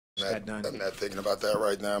I'm not thinking about that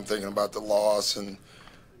right now. I'm thinking about the loss and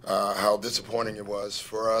how disappointing it was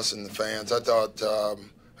for us and the fans. I thought,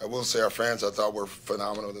 I will say our fans, I thought were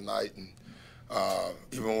phenomenal tonight. And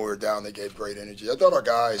even when we were down, they gave great energy. I thought our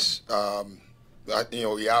guys,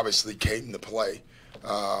 we obviously came to play.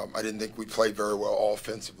 I didn't think we played very well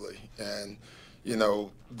offensively. And,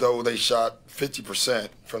 though they shot 50%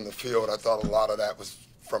 from the field, I thought a lot of that was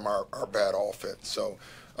from our bad offense. So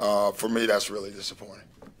for me, that's really disappointing.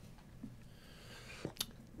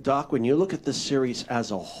 Doc, when you look at this series as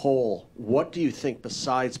a whole, what do you think,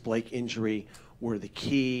 besides Blake injury, were the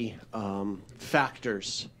key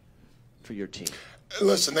factors for your team?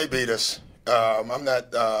 Listen, they beat us. I'm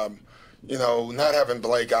not, not having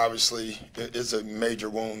Blake obviously is a major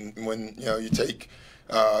wound when, you take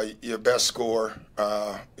your best scorer,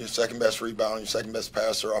 your second best rebounder, your second best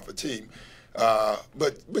passer off a team.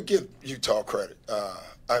 But give Utah credit.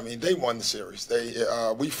 They won the series.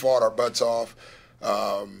 We fought our butts off.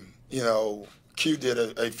 Q did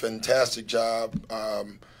a fantastic job.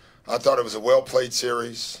 I thought it was a well-played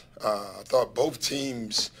series. I thought both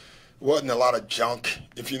teams wasn't a lot of junk,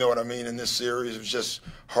 if you know what I mean, in this series. It was just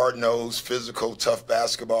hard-nosed, physical, tough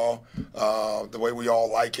basketball, the way we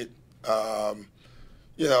all like it.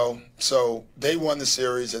 So they won the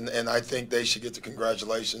series, and I think they should get the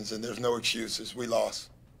congratulations, and there's no excuses. We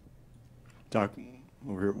lost. Doc,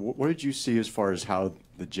 what did you see as far as how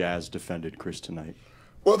the Jazz defended Chris tonight?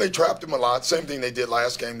 Well, they trapped him a lot. Same thing they did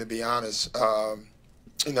last game, to be honest.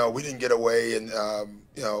 We didn't get away, and,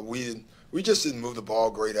 we just didn't move the ball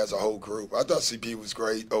great as a whole group. I thought CP was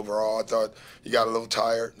great overall. I thought he got a little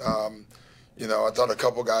tired. I thought a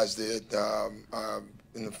couple guys did.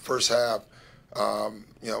 In the first half,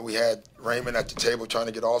 we had Raymond at the table trying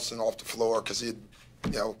to get Austin off the floor because he had,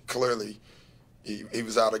 clearly he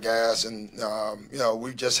was out of gas. And,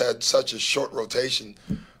 we just had such a short rotation.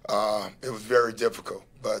 It was very difficult.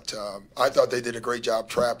 But I thought they did a great job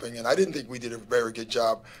trapping, and I didn't think we did a very good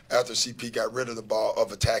job after CP got rid of the ball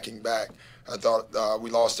of attacking back. I thought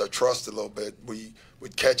we lost our trust a little bit. We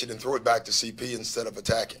would catch it and throw it back to CP instead of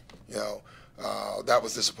attacking. That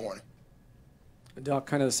was disappointing. Doc,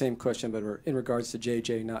 kind of the same question, but in regards to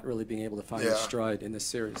JJ not really being able to find his stride in this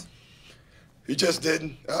series. He just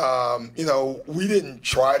didn't. We didn't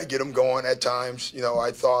try to get him going at times.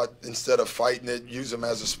 I thought instead of fighting it, use him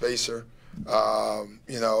as a spacer.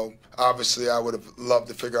 Obviously I would have loved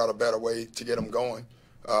to figure out a better way to get him going.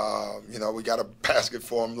 We got a basket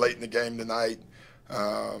for him late in the game tonight.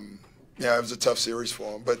 It was a tough series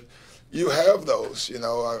for him. But you have those,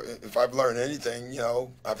 if I've learned anything,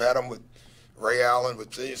 I've had them with Ray Allen.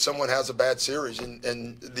 Someone has a bad series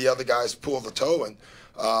and the other guys pull the toe, and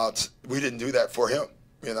we didn't do that for him.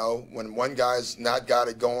 When one guy's not got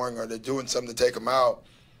it going or they're doing something to take him out,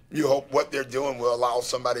 you hope what they're doing will allow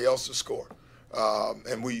somebody else to score.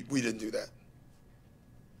 And we didn't do that.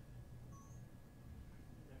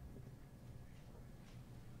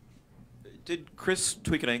 Did Chris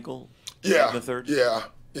tweak an ankle in the third? Yeah.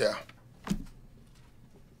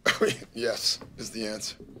 Yes is the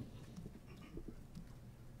answer.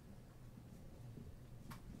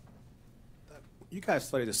 You guys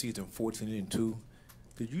started the season 14-2.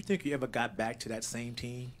 Did you think you ever got back to that same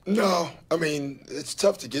team? No. It's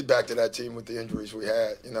tough to get back to that team with the injuries we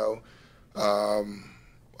had,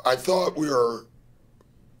 I thought we were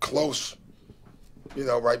close,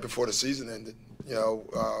 right before the season ended.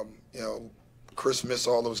 Chris missed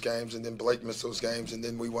all those games, and then Blake missed those games, and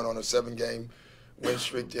then we went on a 7-game win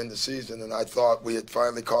streak to end the season, and I thought we had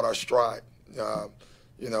finally caught our stride.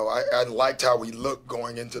 I liked how we looked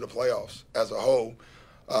going into the playoffs as a whole.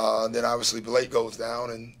 Then obviously Blake goes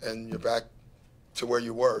down, and you're back to where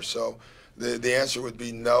you were. So the answer would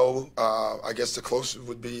be no. I guess the closest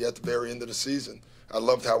would be at the very end of the season. I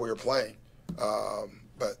loved how we were playing,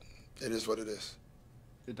 but it is what it is.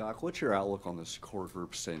 Hey, Doc, what's your outlook on this core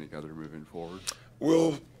group staying together moving forward?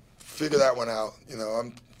 We'll figure that one out.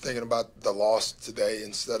 I'm thinking about the loss today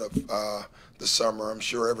instead of the summer. I'm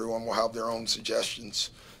sure everyone will have their own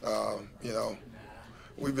suggestions.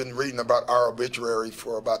 We've been reading about our obituary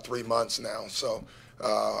for about 3 months now, so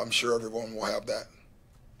I'm sure everyone will have that.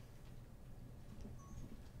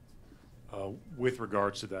 With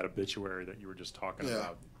regards to that obituary that you were just talking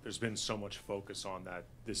about, there's been so much focus on that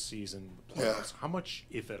this season, the playoffs. How much,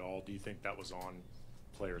 if at all, do you think that was on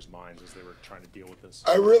players' minds as they were trying to deal with this?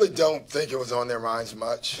 I really don't think it was on their minds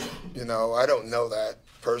much. I don't know that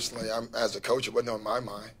personally. As a coach, it wasn't on my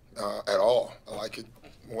mind at all.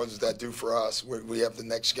 What does that do for us? We have the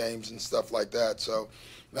next games and stuff like that. So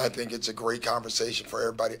I think it's a great conversation for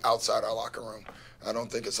everybody outside our locker room. I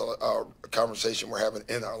don't think it's a conversation we're having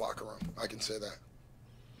in our locker room. I can say that.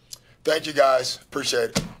 Thank you, guys.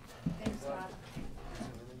 Appreciate it.